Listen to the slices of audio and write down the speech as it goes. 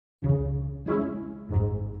There.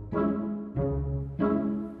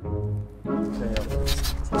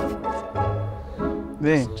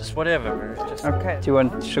 Just whatever, bro. Just... Okay. Do you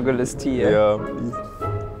want sugarless tea? Yeah, please.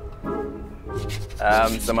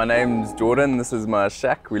 So my name's Jordan. This is my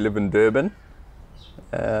shack. We live in Durban.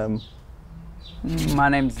 My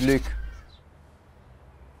name's Luke.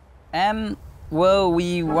 Well,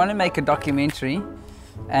 we want to make a documentary,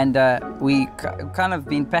 and we kind of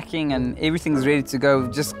been packing, and everything's ready to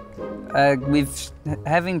go. We've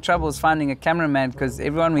having troubles finding a cameraman because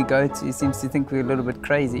everyone we go to seems to think we're a little bit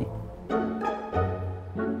crazy.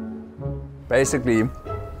 Basically,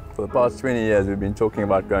 for the past 20 years, we've been talking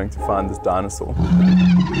about going to find this dinosaur.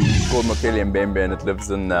 It's called Mokele-Mbembe, and it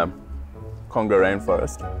lives in Congo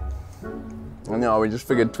rainforest. And yeah, we just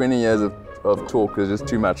figured 20 years of talk is just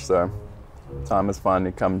too much, so time has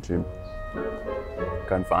finally come to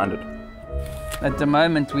go and find it. At the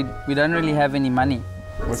moment, we don't really have any money.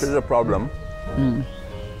 Which is a problem.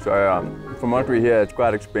 So from what we hear, it's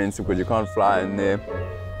quite expensive because you can't fly in there,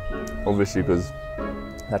 obviously, because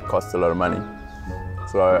that costs a lot of money.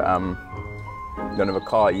 So we don't have a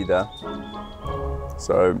car either.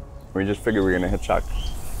 So we just figured we're going to hitchhike.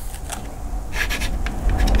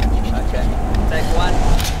 Okay, take one.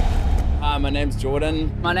 Hi, my name's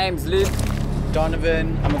Jordan. My name's Luke.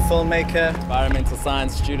 Donovan, I'm a filmmaker, Environmental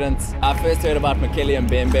science student. I first heard about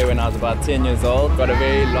Mokele-Mbembe when I was about 10 years old. Got a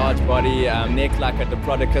very large body, neck like a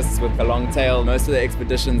diplodocus with a long tail. Most of the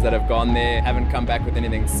expeditions that have gone there haven't come back with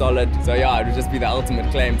anything solid. So yeah, it would just be the ultimate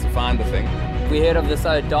claim to find the thing. We heard of this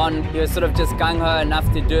Don. He was sort of just gung-ho enough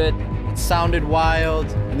to do it. it sounded wild,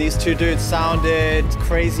 and these two dudes sounded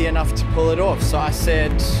crazy enough to pull it off. So I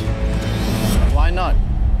said, why not?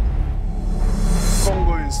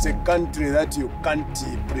 Congo is a country that you can't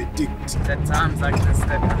predict. At times like this,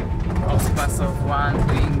 that us of one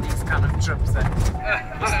doing these kind of trips.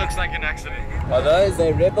 This looks like an accident. Are those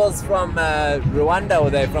rebels from Rwanda or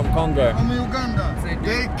they're from Congo? From Uganda.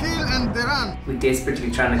 They kill and they run. We're desperately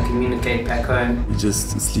trying to communicate back home. We're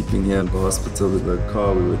just sleeping here in the hospital with the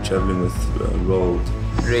car we were traveling with rolled.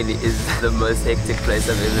 Really is the most hectic place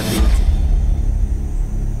I've ever been to.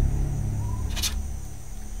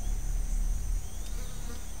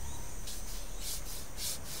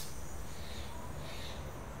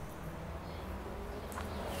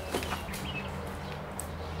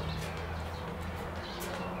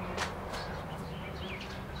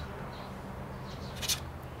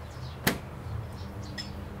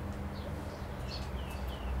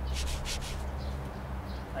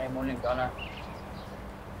 Hey, morning, Donna.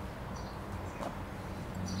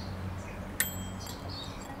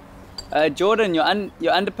 Jordan, your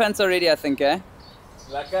underpants are ready, I think, eh?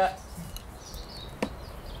 Lekker.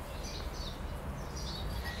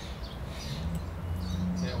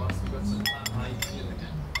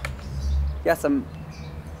 Yes, I'm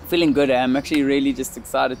feeling good. I'm actually really just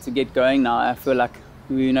excited to get going now. I feel like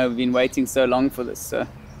we've been waiting so long for this, so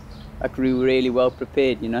like we're really well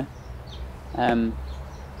prepared, you know.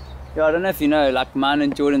 Yeah, I don't know if you know, like mine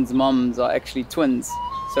and Jordan's moms are actually twins,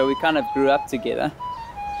 so we kind of grew up together.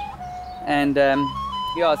 And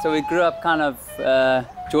yeah, so we grew up kind of,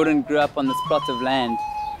 Jordan grew up on this plot of land,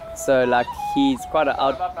 so like he's quite an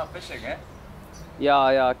out... What about now fishing, eh?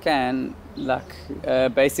 Yeah, I can. Like,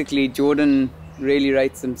 basically Jordan really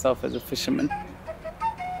rates himself as a fisherman.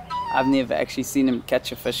 I've never actually seen him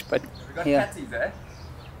catch a fish, but We got yeah. catties, eh?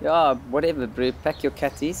 Yeah, whatever, bro. Pack your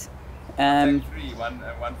catties. Take three, one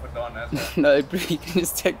for Don as well. No, bro, you can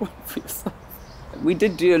just take one for yourself. We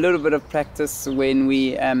did do a little bit of practice when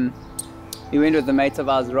we went with a mate of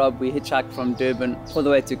ours, Rob. We hitchhiked from Durban all the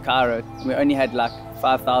way to Cairo. We only had like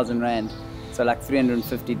 5,000 Rand, so like $350.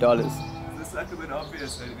 Is this like a bit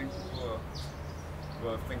obvious? I think people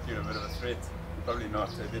will think you're a bit of a threat. Probably not,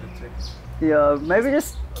 so I did a check. Yeah, maybe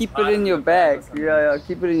just keep it in your bag. Yeah,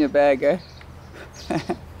 keep it in your bag, eh?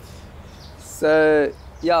 So,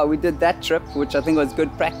 yeah, we did that trip, which I think was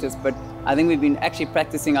good practice, but I think we've been actually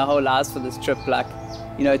practicing our whole lives for this trip, like,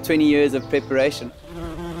 20 years of preparation.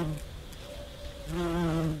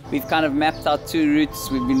 We've kind of mapped out 2 routes.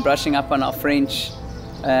 We've been brushing up on our French.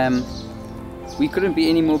 We couldn't be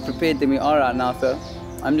any more prepared than we are right now, so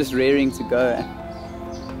I'm just raring to go.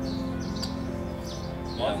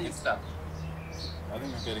 Good stuff. I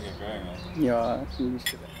think we're getting it going, eh? Yeah, I think we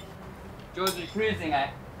should. George, you're cruising,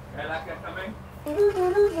 eh? Hey, like that coming?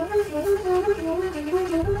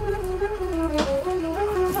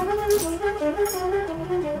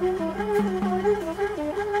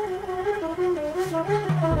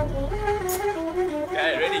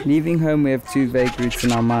 Okay, ready? Leaving home, we have 2 vague routes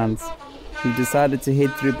in our minds. We've decided to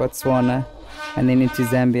head through Botswana and then into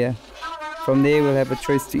Zambia. From there we'll have a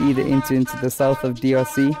choice to either enter into the south of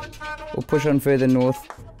DRC or push on further north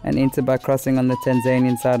and enter by crossing on the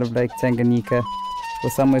Tanzanian side of Lake Tanganyika or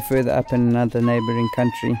somewhere further up in another neighboring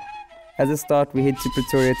country. As a start, we head to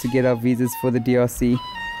Pretoria to get our visas for the DRC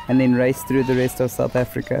and then race through the rest of South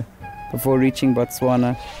Africa before reaching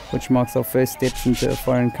Botswana, which marks our first steps into a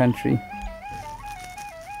foreign country.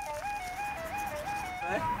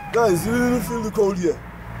 Guys, you really feel the cold here?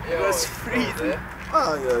 Yeah, it's freezing.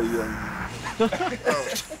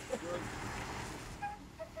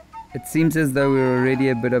 It seems as though we're already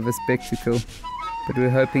a bit of a spectacle, but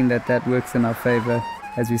we're hoping that that works in our favor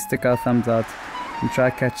as we stick our thumbs out and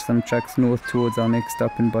try catch some trucks north towards our next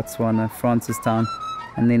stop in Botswana, Francistown,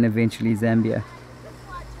 and then eventually Zambia.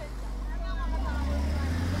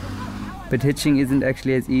 But hitching isn't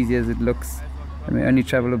actually as easy as it looks, and we only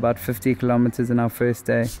travel about 50 kilometers in our first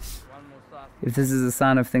day. If this is a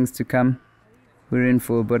sign of things to come, we're in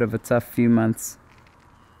for a bit of a tough few months.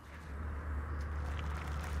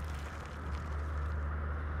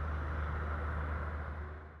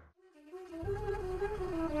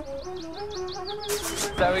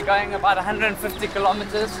 So we're going about 150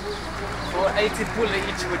 kilometers for 80 puller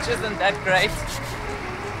each, which isn't that great,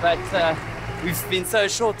 but we've been so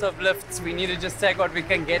short of lifts, we need to just take what we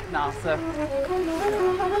can get now. So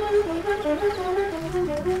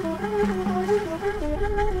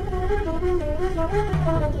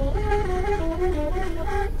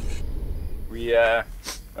We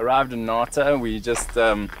arrived in Nata. We just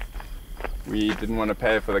we didn't want to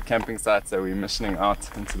pay for the camping site, so we're missioning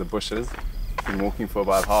out into the bushes. Been walking for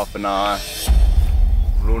about half an hour.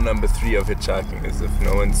 Rule number 3 of hitchhiking is if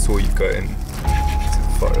no one saw you go into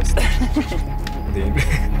the forest, then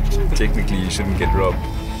technically you shouldn't get robbed.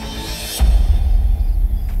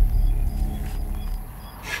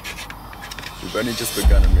 We've only just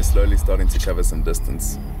begun and we're slowly starting to cover some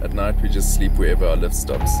distance. At night we just sleep wherever our lift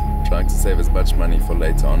stops, trying to save as much money for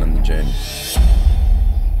later on in the journey.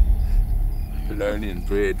 Bologna and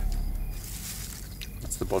bread.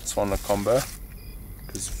 It's the Botswana combo,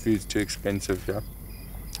 because food's too expensive here.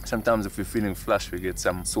 Sometimes if we're feeling flush we get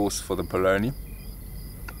some sauce for the bologna,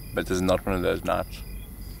 but this is not one of those nights.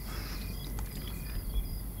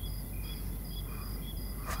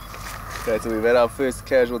 Okay, so we've had our first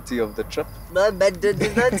casualty of the trip. No, man,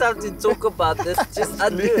 there's no time to talk about this. Just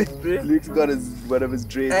undo it, bro. Luke's got one of his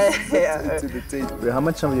dreads into the tent. Bro, how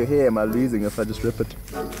much of your hair am I losing if I just rip it?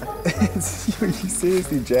 You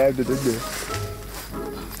seriously jabbed it in there.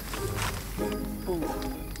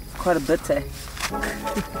 Quite a bit, eh?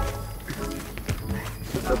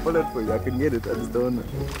 I'll pull it for you, I can get it, I just don't know.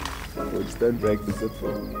 Oh, just don't break the zip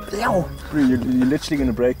for me. Yow! Bro, you're literally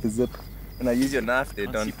gonna break the zip. When I use your knife there,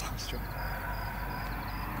 don't.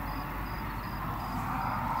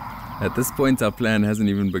 At this point, our plan hasn't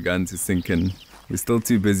even begun to sink in. We're still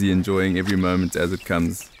too busy enjoying every moment as it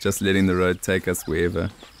comes, just letting the road take us wherever.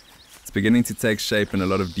 It's beginning to take shape in a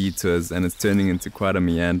lot of detours and it's turning into quite a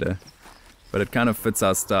meander. But it kind of fits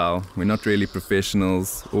our style. We're not really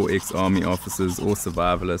professionals or ex-army officers or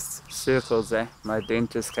survivalists. circles, eh? My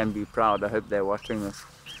dentist can be proud. I hope they're watching this.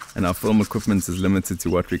 And our film equipment is limited to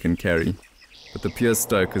what we can carry. But the pure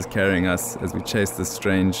stoke is carrying us as we chase this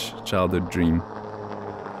strange childhood dream.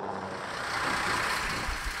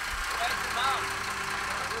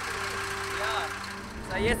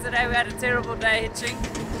 So yesterday we had a terrible day hitching,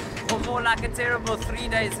 or more like a terrible 3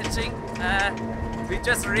 days hitching. We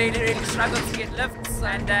just really struggled to get lifts,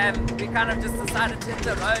 and we kind of just decided to hit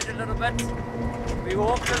the road a little bit. We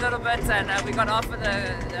walked a little bit and we got offered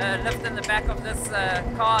a lift in the back of this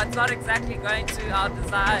car. It's not exactly going to our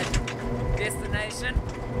desired destination.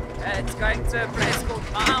 It's going to a place called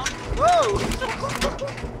Mount. Whoa!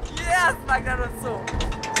 Yes, like that was so.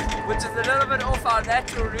 Which is a little bit off our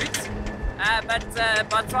natural route. But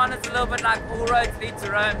Botswana is a little bit like all roads lead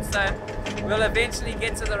to Rome, so we'll eventually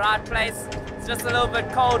get to the right place. It's just a little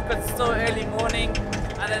bit cold because it's still early morning.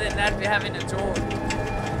 Other than that, we're having a jaw.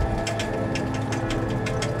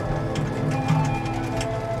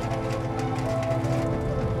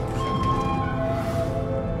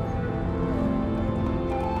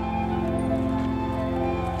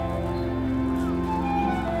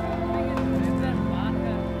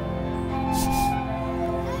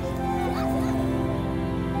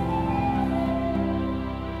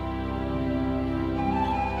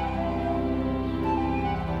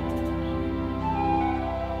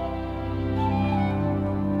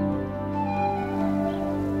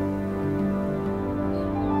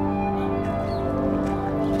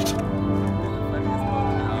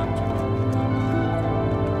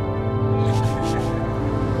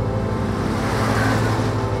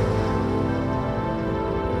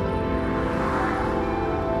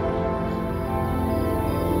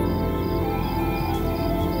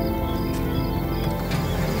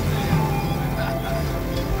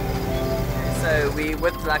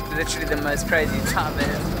 with like literally the most crazy time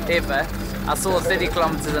ever. I saw 30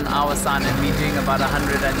 kilometers an hour sign and me doing about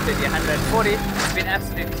 130, 140. It's been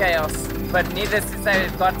absolute chaos. But needless to say,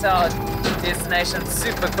 we've got to our destination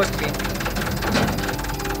super quickly.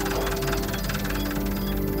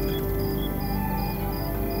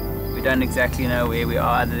 We don't exactly know where we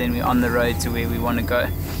are other than we're on the road to where we want to go.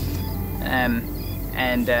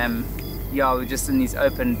 Yeah, we're just in these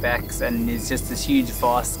open backs and there's just this huge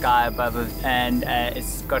vast sky above it, and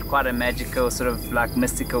it's got quite a magical sort of like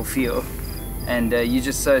mystical feel, and you're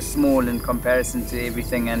just so small in comparison to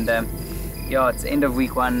everything. And yeah, it's the end of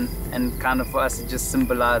week 1, and kind of for us it just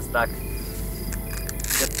symbolized like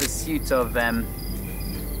the pursuit of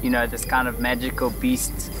you know, this kind of magical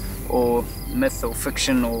beast or myth or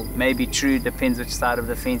fiction, or maybe true, depends which side of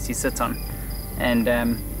the fence you sit on. And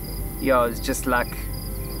yeah, it's just like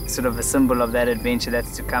sort of a symbol of that adventure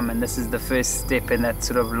that's to come, and this is the first step in that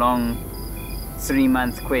sort of long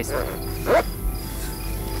 3-month quest.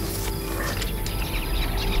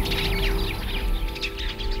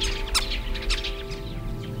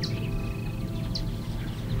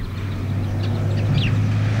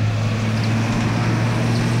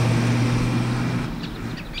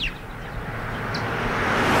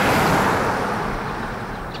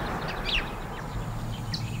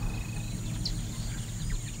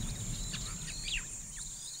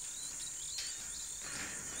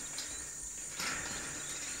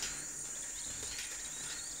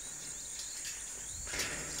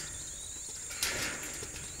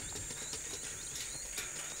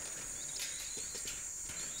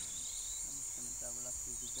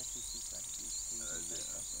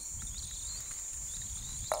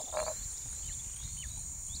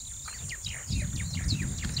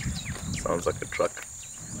 Sounds like a truck.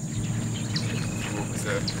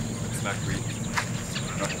 So it's like we're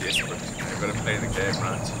not desperate. We've got to play the game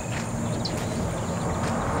right.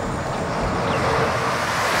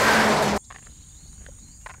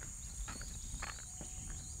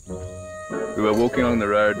 We were walking along the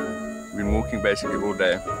road. We've been walking basically all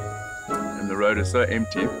day, and the road is so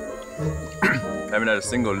empty. Haven't had a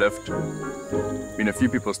single lift. Been a few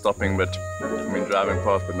people stopping, but we've been driving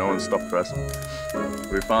past, but no one stopped for us.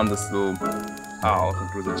 We found this little owl.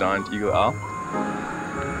 It was a giant eagle owl.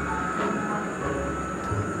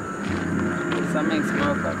 Something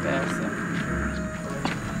smells like that.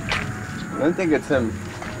 I don't think it's him.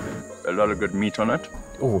 A lot of good meat on it.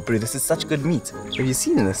 Oh, bro, this is such good meat. Have you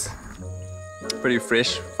seen this? Pretty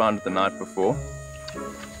fresh. Found it the night before,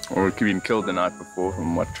 or it could have been killed the night before,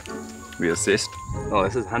 from what we assessed. Oh,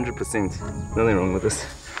 this is 100%. Nothing wrong with this.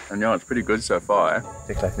 And yeah, it's pretty good so far, eh?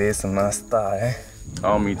 Looks like there's some nice thigh, eh?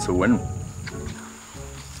 Owl meat's a win.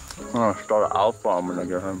 I'll start an owl farm when I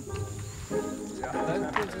go home.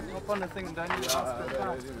 Hop on the thing and don't you ask for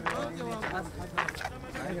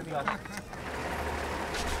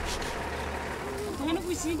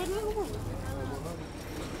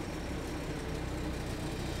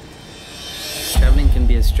Traveling can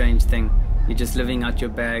be a strange thing. You're just living out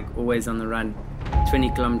your bag, always on the run.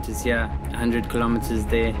 20 kilometers here, 100 kilometers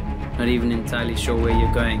there, not even entirely sure where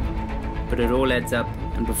you're going. But it all adds up,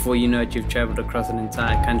 and before you know it, you've traveled across an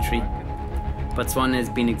entire country. Botswana has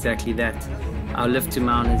been exactly that. Our lift to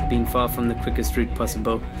Maun has been far from the quickest route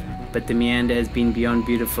possible, but the meander has been beyond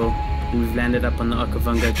beautiful, and we've landed up on the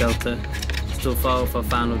Okavango Delta. Still far off our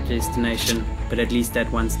final destination, but at least that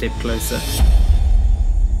one step closer.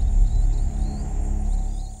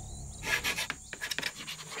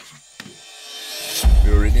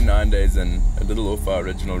 We're already 9 days in, a little off our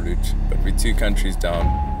original route, but we're 2 countries down,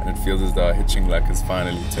 and it feels as though our hitching luck has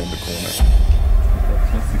finally turned the corner. That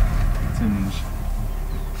classic tinge.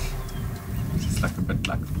 It's just like a bit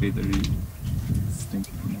like feathery,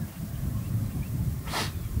 stinky, you know.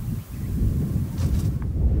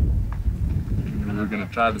 And we're going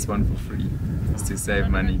to try this one for free, just to save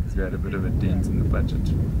money, because we had a bit of a dent in the budget.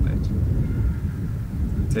 But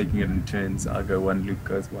we're taking it in turns. I'll go one, Luke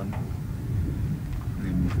goes one.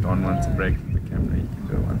 If Don wants a break from the camera, you can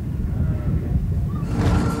go one.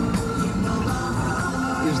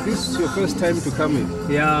 Is this your first time to come in?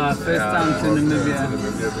 Yeah, first time to Namibia.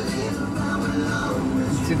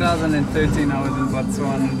 In 2013 I was in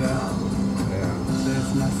Botswana. So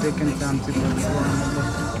it's my second time to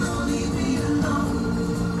Botswana.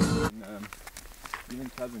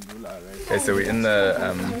 Okay, so we're in the,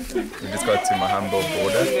 we just got to Mahambo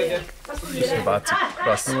border, about to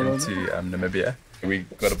cross into Namibia. We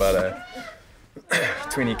got about a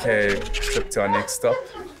 20k trip to our next stop,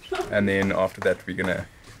 and then after that we're gonna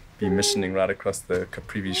be missioning right across the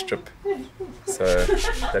Caprivi Strip. So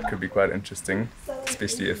that could be quite interesting,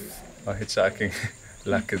 especially if our hitchhiking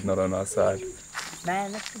luck is not on our side.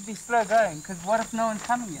 Man, this could be slow going, because what if no one's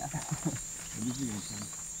coming here?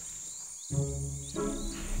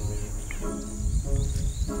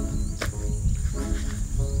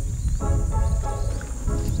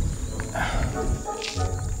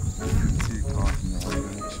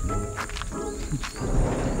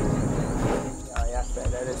 Oh, yeah,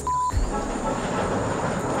 that is.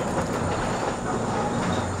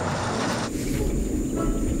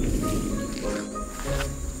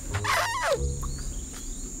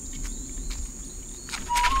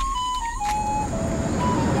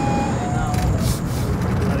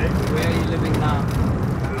 Where are you living now?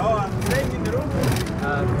 Oh, I'm staying in the room.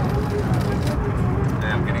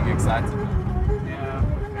 Yeah, I'm getting excited. Yeah,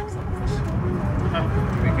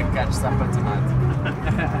 we can catch supper tonight.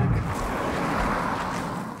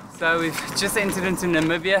 So we've just entered into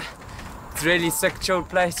Namibia. It's really sick, chilled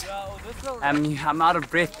place. I'm out of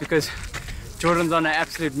breath because Jordan's on an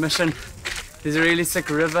absolute mission. There's a really sick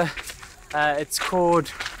river. It's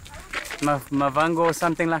called Mavango or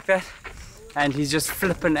something like that. And he's just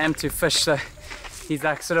flipping amped to fish. So he's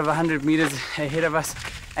like sort of 100 meters ahead of us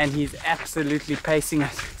and he's absolutely pacing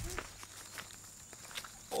us.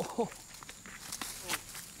 Oh.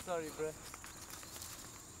 Sorry, bro.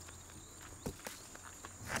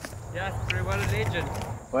 Yeah, bro, what a legend.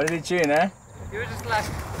 What did he tune, eh? He was just like,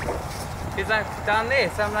 he's like, down there.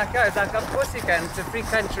 So I'm like, oh, he's like, of course you can. It's a free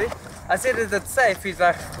country. I said, is it safe? He's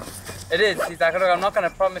like, it is. He's like, look, I'm not going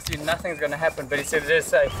to promise you nothing's going to happen, but he said it is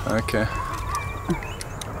safe. Okay.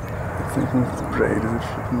 I think it's braid, is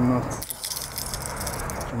it? Not.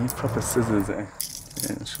 I need proper scissors, eh?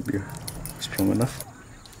 Yeah, it should be strong enough.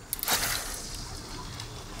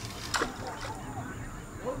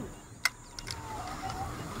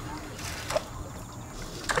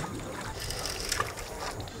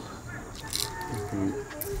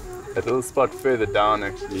 That little spot further down,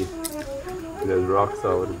 actually, those rocks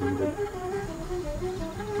are would have been good.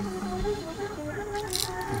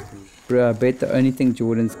 Bro, I bet the only thing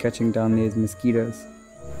Jordan's catching down there is mosquitoes.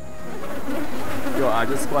 Yo, I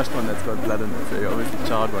just squashed one that's got blood in it, so you obviously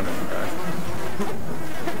charred one of you guys.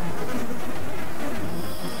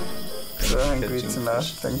 So hungry tonight.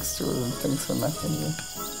 Thanks, Jordan. Thanks for nothing. Yeah.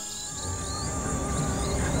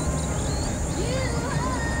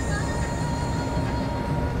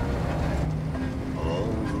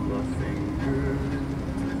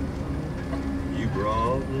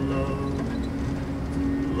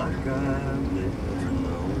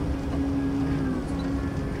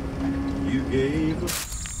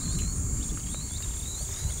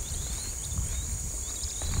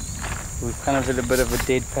 We've kind of hit a bit of a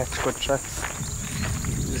dead patch for trucks.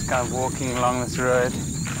 Just kind of walking along this road.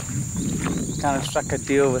 Kind of struck a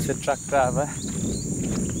deal with the truck driver.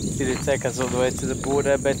 He said he'd take us all the way to the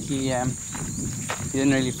border, but he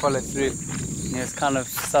didn't really follow through. He was kind of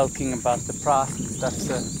sulking about the price and stuff,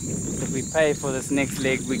 so if we pay for this next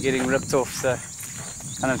leg, we're getting ripped off, so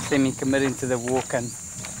kind of semi-committing to the walk and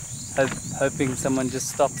hoping someone just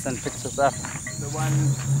stops and picks us up. The one,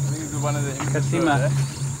 I think it's one of the Katima.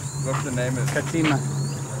 What's the name is? Katima.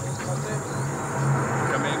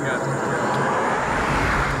 Kamenga.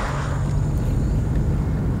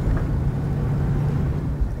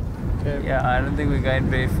 Okay. Yeah, I don't think we're going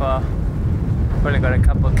very far. Probably got a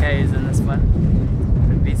couple of Ks in this one.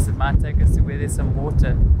 But at least it might take us to where there's some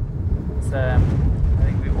water. So I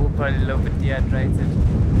think we're all probably a little bit dehydrated.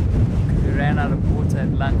 Because we ran out of water at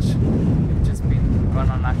lunch. We've just been gone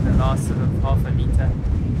on like the last sort of half a litre.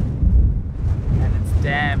 And it's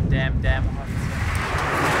damn hot.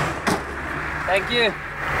 Thank you.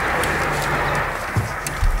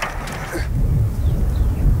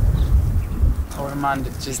 I wouldn't mind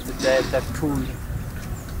it just a day at that pool.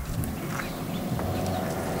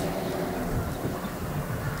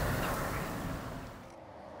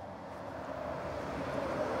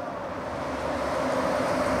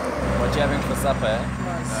 What you having for supper, eh?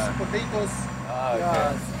 Potatoes. Oh,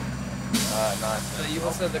 okay. Nice. So you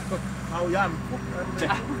also the cook? Oh, yeah, I'm cook.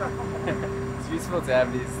 It's useful to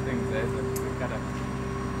have these things, eh? So kind of,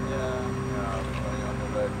 when you're on the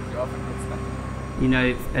road, you often get stuck. You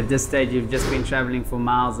know, at this stage you've just been traveling for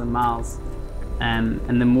miles and miles, and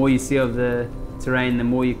the more you see of the terrain, the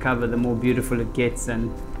more you cover, the more beautiful it gets,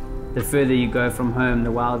 and the further you go from home,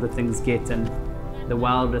 the wilder things get, and the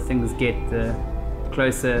wilder things get, the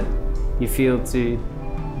closer you feel to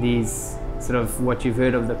these sort of what you've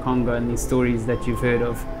heard of the Congo and these stories that you've heard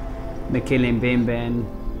of Mokele-Mbembe, and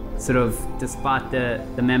sort of despite the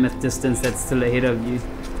mammoth distance that's still ahead of you,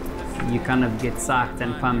 you kind of get psyched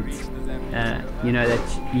and pumped. You know that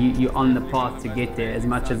you're on the path to get there. As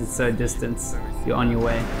much as it's so distant, you're on your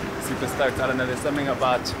way. Super stoked. I don't know, there's something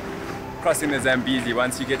about crossing the Zambezi,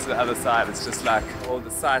 once you get to the other side, it's just like all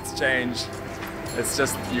the sights change. It's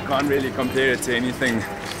just, you can't really compare it to anything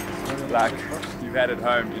like you've had at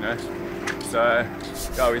home, you know. So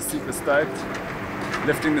yeah, we're super stoked.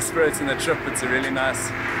 Lifting the spirits in the trip, it's a really nice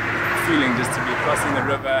feeling just to be crossing the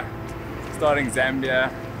river, starting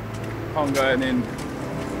Zambia, Congo, and then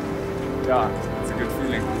yeah, it's a good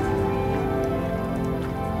feeling.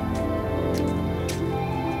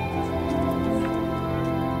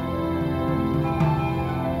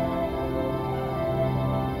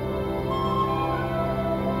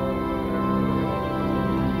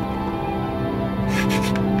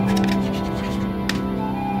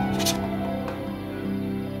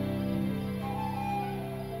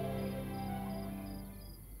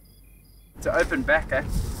 To open back, eh?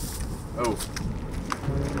 Oh.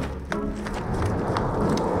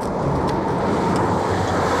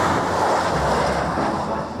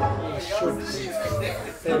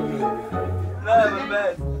 No,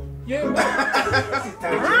 man. You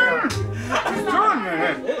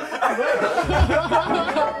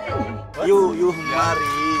married.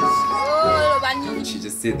 She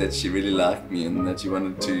just said that she really liked me and that she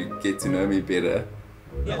wanted to get to know me better.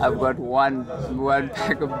 I've got one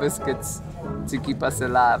pack of biscuits to keep us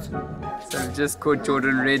alive. So I've just caught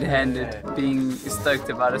Jordan red-handed, being stoked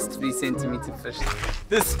about his 3-centimeter fish.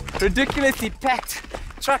 This ridiculously packed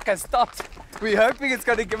truck has stopped. We're hoping it's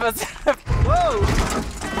going to give us whoa!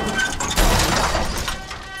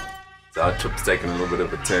 So our trip's taken a little bit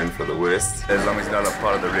of a turn for the worst. As long as you're not a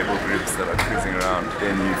part of the rebel groups that are cruising around,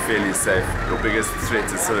 then you're fairly safe. Your biggest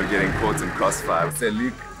threat is sort of getting caught in crossfire. So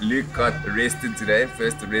Luke got arrested today,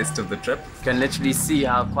 first arrest of the trip. You can literally see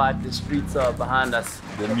how quiet the streets are behind us.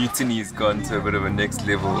 The mutiny's gone to a bit of a next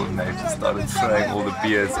level and they just started throwing all the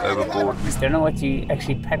beers overboard. We don't know what you're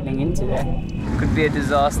actually paddling into there. Could be a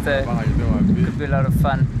disaster, could be a lot of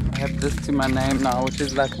fun. I have this to my name now, which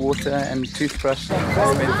is like water and toothbrush.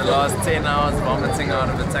 I spent the last 10 hours vomiting out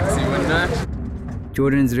of a taxi window.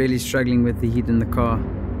 Jordan's really struggling with the heat in the car,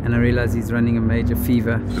 and I realize he's running a major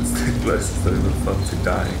fever. It's the closest I've ever felt to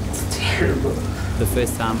dying. It's terrible. The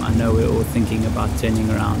first time I know we're all thinking about turning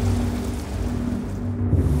around.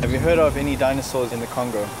 Have you heard of any dinosaurs in the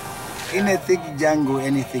Congo? In a thick jungle,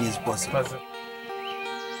 anything is possible.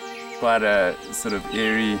 Quite a sort of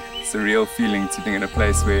eerie, surreal feeling to being in a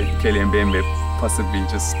place where Mokele-Mbembe possibly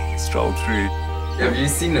just strolled through. Have you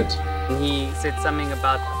seen it? He said something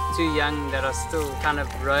about 2 young that are still kind of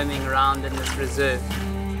roaming around in this reserve.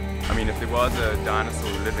 I mean, if there was a dinosaur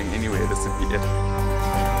living anywhere, this would be it.